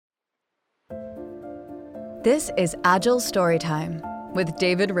This is Agile Storytime with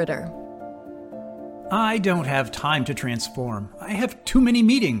David Ritter. I don't have time to transform. I have too many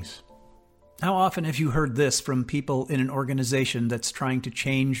meetings. How often have you heard this from people in an organization that's trying to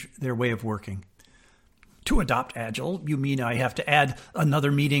change their way of working? To adopt Agile, you mean I have to add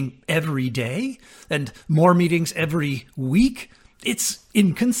another meeting every day and more meetings every week? It's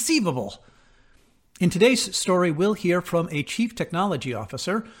inconceivable. In today's story, we'll hear from a chief technology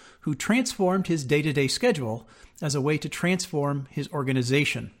officer who transformed his day-to-day schedule as a way to transform his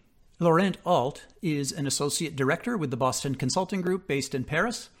organization. Laurent Ault is an associate director with the Boston Consulting Group based in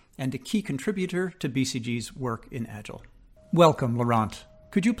Paris and a key contributor to BCG's work in Agile. Welcome, Laurent.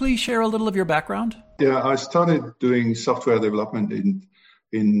 Could you please share a little of your background? Yeah, I started doing software development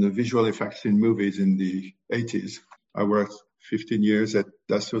in visual effects in movies in the 80s. I worked 15 years at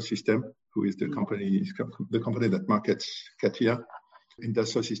Dassault Systèmes, who is the company that markets CATIA. In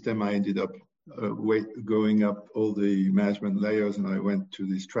Dassault Systèmes, I ended up going up all the management layers, and I went to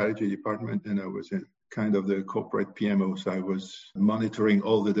the strategy department, and I was in kind of the corporate PMO. So I was monitoring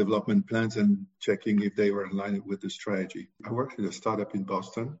all the development plans and checking if they were aligned with the strategy. I worked at a startup in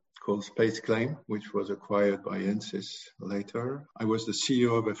Boston called SpaceClaim, which was acquired by Ansys later. I was the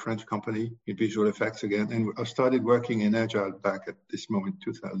CEO of a French company in visual effects again, and I started working in Agile back at this moment,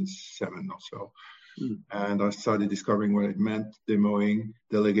 2007 or so. And I started discovering what it meant, demoing,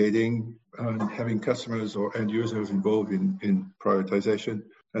 delegating, and having customers or end users involved in prioritization.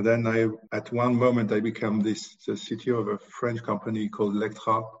 And then at one moment, I became the CTO of a French company called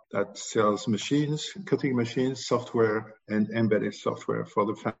Lectra that sells machines, cutting machines, software, and embedded software for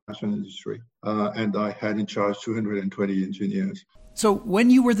the fashion industry. And I had in charge 220 engineers. So when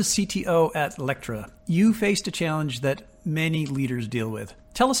you were the CTO at Lectra, you faced a challenge that many leaders deal with.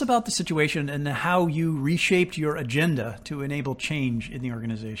 Tell us about the situation and how you reshaped your agenda to enable change in the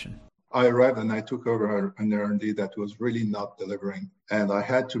organization. I arrived and I took over an R&D that was really not delivering. And I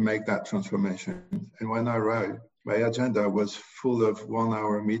had to make that transformation. And when I arrived, my agenda was full of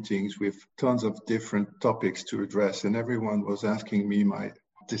 1-hour meetings with tons of different topics to address. And everyone was asking me my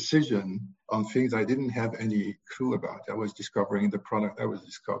decision on things I didn't have any clue about. I was discovering the product, I was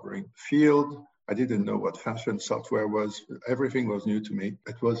discovering field. I didn't know what fashion software was. Everything was new to me.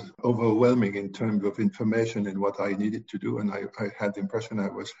 It was overwhelming in terms of information and what I needed to do. And I had the impression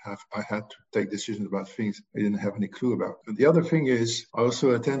I had to take decisions about things I didn't have any clue about. And the other thing is, I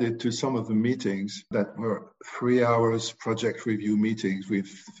also attended to some of the meetings that were 3 hours project review meetings with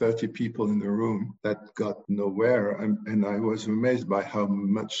 30 people in the room that got nowhere. And I was amazed by how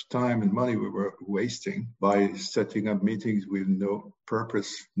much time and money we were wasting by setting up meetings with no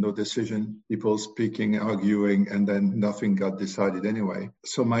purpose, no decision, people speaking, arguing, and then nothing got decided anyway.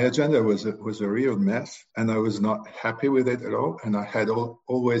 So my agenda was a real mess, and I was not happy with it at all. And I had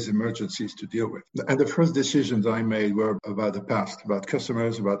always emergencies to deal with. And the first decisions I made were about the past, about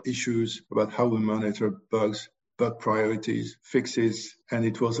customers, about issues, about how we monitor bugs, bug priorities, fixes. And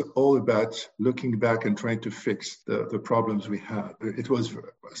it was all about looking back and trying to fix the problems we had. It was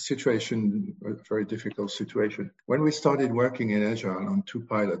a very difficult situation. When we started working in Agile on 2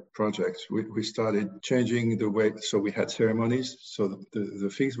 pilot projects, we started changing the way, so we had ceremonies, so the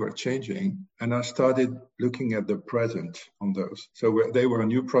things were changing. And I started looking at the present on those. So they were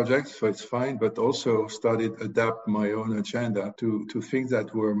new projects, so it's fine, but also started adapt my own agenda to things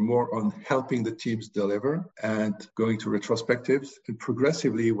that were more on helping the teams deliver and going to retrospectives and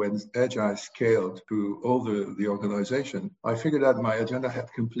progressively, when Agile scaled to all the organization, I figured out my agenda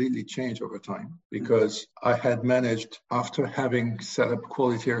had completely changed over time because I had managed, after having set up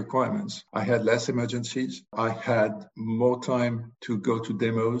quality requirements, I had less emergencies. I had more time to go to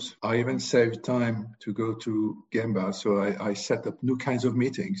demos. I even saved time to go to Gemba. So I set up new kinds of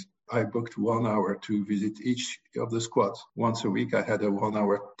meetings. I booked 1 hour to visit each of the squads. Once a week, I had a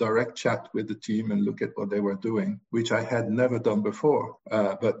 1-hour direct chat with the team and look at what they were doing, which I had never done before.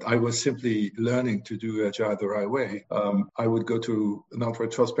 But I was simply learning to do Agile the right way. I would go to, not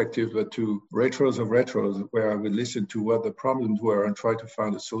retrospectives, but to retros of retros, where I would listen to what the problems were and try to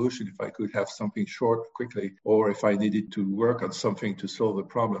find a solution if I could have something short, quickly, or if I needed to work on something to solve the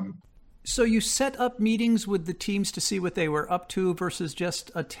problem. So you set up meetings with the teams to see what they were up to versus just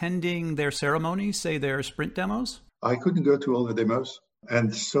attending their ceremonies, say their sprint demos? I couldn't go to all the demos.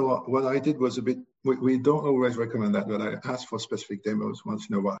 And so what I did was we don't always recommend that, but I asked for specific demos once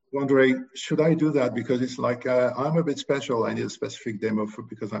in a while. Wondering, should I do that? Because it's like, I'm a bit special. I need a specific demo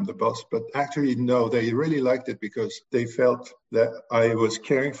because I'm the boss. But actually, no, they really liked it because they felt that I was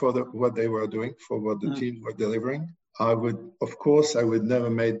caring for what they were doing, for what the teams were delivering. I would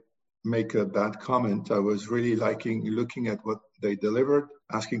never make a bad comment. I was really looking at what they delivered.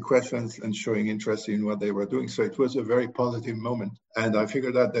 asking questions and showing interest in what they were doing. So it was a very positive moment. And I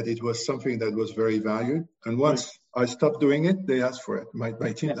figured out that it was something that was very valued. And once I stopped doing it, they asked for it.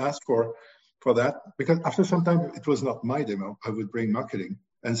 My team asked for that, because after some time, it was not my demo. I would bring marketing.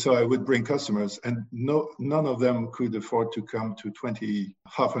 And so I would bring customers, and none of them could afford to come to 20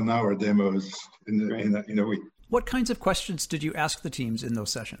 half-an-hour demos in a week. What kinds of questions did you ask the teams in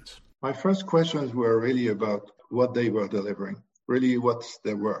those sessions? My first questions were really about what they were delivering. Really, what's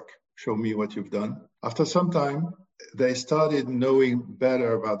their work? Show me what you've done. After some time, they started knowing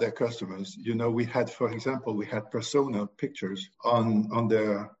better about their customers. We had persona pictures on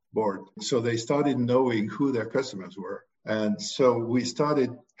their board. So they started knowing who their customers were. And so we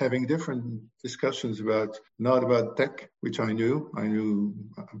started having different discussions not about tech, which I knew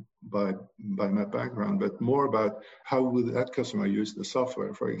by my background, but more about how would that customer use the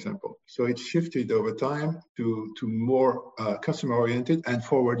software, for example. So it shifted over time to more customer-oriented and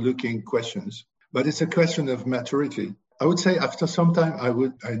forward-looking questions. But it's a question of maturity. I would say after some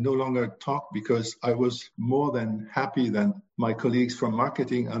time, I no longer talk, because I was more than happy that my colleagues from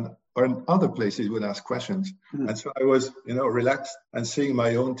marketing or in other places would ask questions. Mm-hmm. And so I was, relaxed and seeing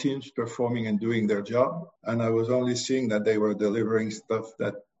my own teams performing and doing their job. And I was only seeing that they were delivering stuff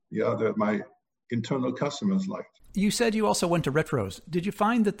that my internal customers liked. You said you also went to retros. Did you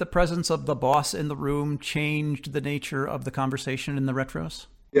find that the presence of the boss in the room changed the nature of the conversation in the retros?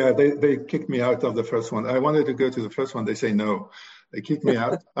 Yeah, they kicked me out of the first one. I wanted to go to the first one. They say no. They kicked me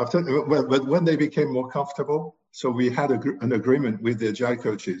out but when they became more comfortable. So we had an agreement with the Agile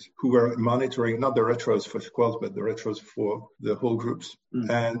coaches who were monitoring, not the retros for squads, but the retros for the whole groups. Mm.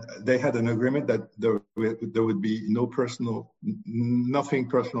 And they had an agreement that there would be nothing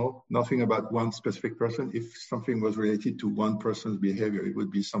personal, nothing about one specific person. If something was related to one person's behavior, it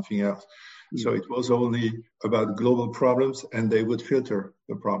would be something else. So it was only about global problems, and they would filter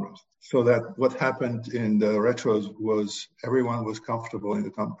the problems. So that what happened in the retros was everyone was comfortable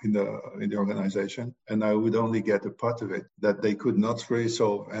in the organization, and I would only get a part of it that they could not really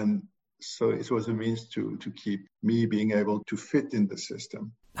solve. And so it was a means to keep me being able to fit in the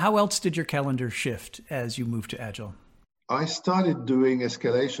system. How else did your calendar shift as you moved to Agile? I started doing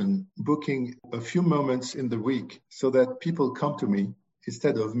escalation, booking a few moments in the week so that people come to me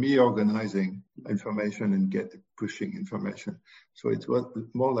instead of me organizing information and pushing information. So it was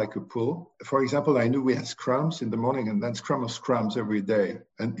more like a pull. For example, I knew we had scrums in the morning, and then scrums every day.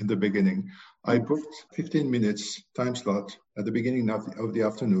 And in the beginning, I booked 15 minutes time slot at the beginning of the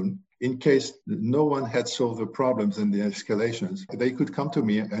afternoon. In case no one had solved the problems and the escalations, they could come to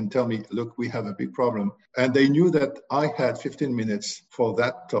me and tell me, look, we have a big problem. And they knew that I had 15 minutes for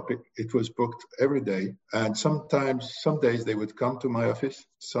that topic. It was booked every day. And some days they would come to my office.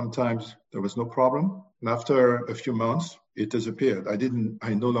 Sometimes there was no problem. And after a few months, it disappeared.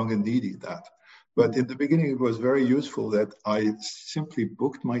 I no longer needed that. But in the beginning, it was very useful that I simply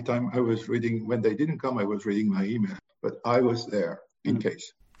booked my time. I was reading, when they didn't come, I was reading my email, but I was there in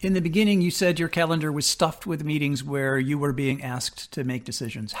case. In the beginning, you said your calendar was stuffed with meetings where you were being asked to make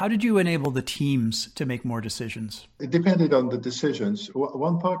decisions. How did you enable the teams to make more decisions? It depended on the decisions.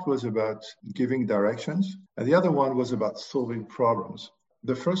 One part was about giving directions, and the other one was about solving problems.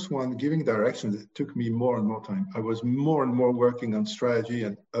 The first one, giving directions, it took me more and more time. I was more and more working on strategy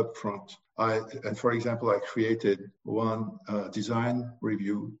and upfront. For example, I created one design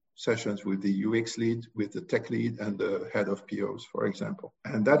review sessions with the UX lead, with the tech lead, and the head of POs, for example.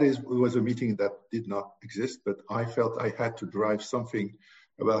 And was a meeting that did not exist, but I felt I had to drive something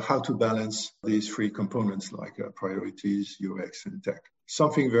about how to balance these three components, like priorities, UX, and tech.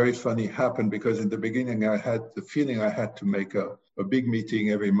 Something very funny happened, because in the beginning, I had the feeling I had to make a big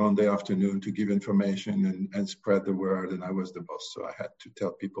meeting every Monday afternoon to give information and spread the word. And I was the boss, so I had to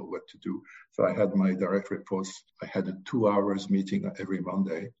tell people what to do. So I had my direct reports. I had a 2 hours meeting every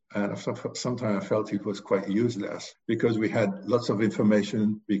Monday. And after some time, I felt it was quite useless, because we had lots of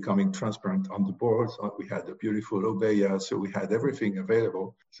information becoming transparent on the boards. We had a beautiful Obeya, so we had everything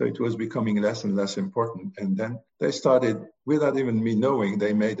available. So it was becoming less and less important. And then they started, without even me knowing,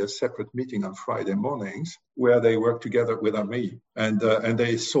 they made a separate meeting on Friday mornings where they worked together without me. And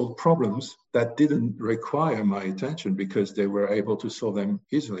they solved problems that didn't require my attention, because they were able to solve them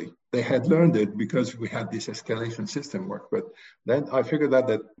easily. They had learned it because we had this escalation system work. But then I figured out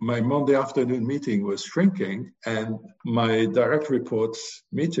that my Monday afternoon meeting was shrinking, and my direct reports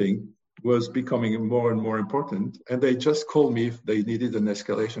meeting was becoming more and more important. And they just called me if they needed an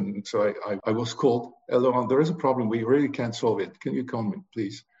escalation. So I was called, hello, there is a problem. We really can't solve it. Can you call me,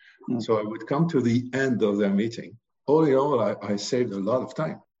 please? Mm-hmm. So I would come to the end of their meeting. All in all, I saved a lot of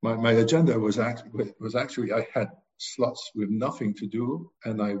time. My agenda was actually, I had slots with nothing to do,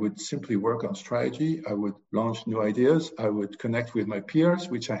 and I would simply work on strategy. I would launch new ideas. I would connect with my peers,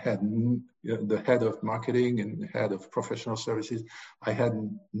 which I had the head of marketing and the head of professional services. I had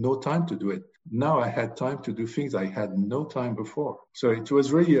no time to do it. Now I had time to do things I had no time before. So it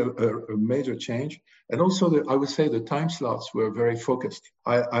was really a major change. And also, I would say the time slots were very focused.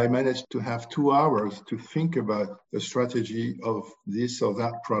 I managed to have 2 hours to think about the strategy of this or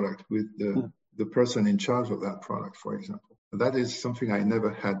that product with the person in charge of that product, for example. That is something I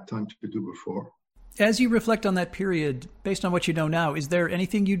never had time to do before. As you reflect on that period, based on what you know now, is there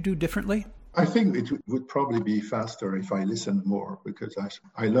anything you'd do differently? I think it would probably be faster if I listened more, because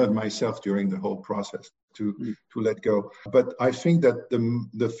I learned myself during the whole process to let go. But I think that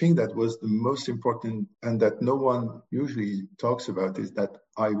the thing that was the most important and that no one usually talks about is that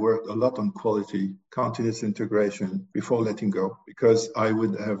I worked a lot on quality, continuous integration before letting go, because I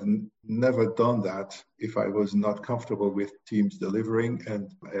would have never done that if I was not comfortable with teams delivering and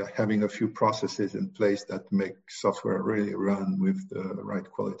having a few processes in place that make software really run with the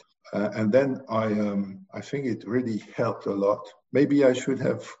right quality. And then I think it really helped a lot. Maybe I should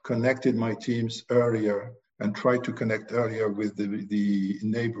have connected my teams earlier and tried to connect earlier with the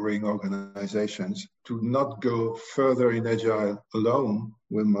neighboring organizations, to not go further in Agile alone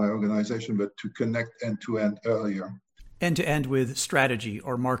with my organization, but to connect end-to-end earlier. End-to-end with strategy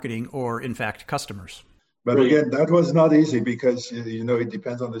or marketing or, in fact, customers. But again, that was not easy because, it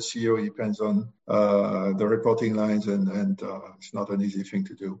depends on the CEO, it depends on the reporting lines, and it's not an easy thing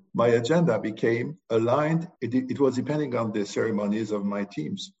to do. My agenda became aligned. It was depending on the ceremonies of my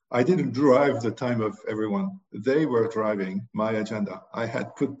teams. I didn't drive the time of everyone. They were driving my agenda. I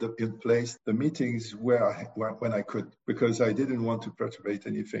had put in place the meetings when I could, because I didn't want to perturbate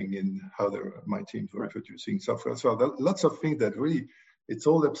anything in how my teams were producing software. So lots of things that really, it's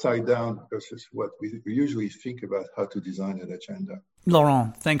all upside down versus what we usually think about how to design an agenda.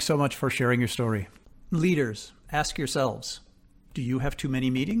 Laurent, thanks so much for sharing your story. Leaders, ask yourselves, do you have too many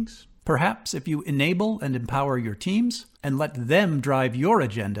meetings? Perhaps if you enable and empower your teams and let them drive your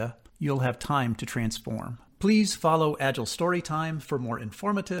agenda, you'll have time to transform. Please follow Agile Storytime for more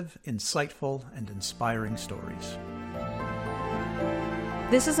informative, insightful, and inspiring stories.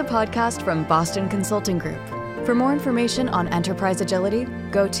 This is a podcast from Boston Consulting Group. For more information on enterprise agility,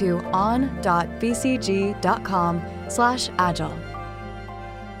 go to on.bcg.com/agile.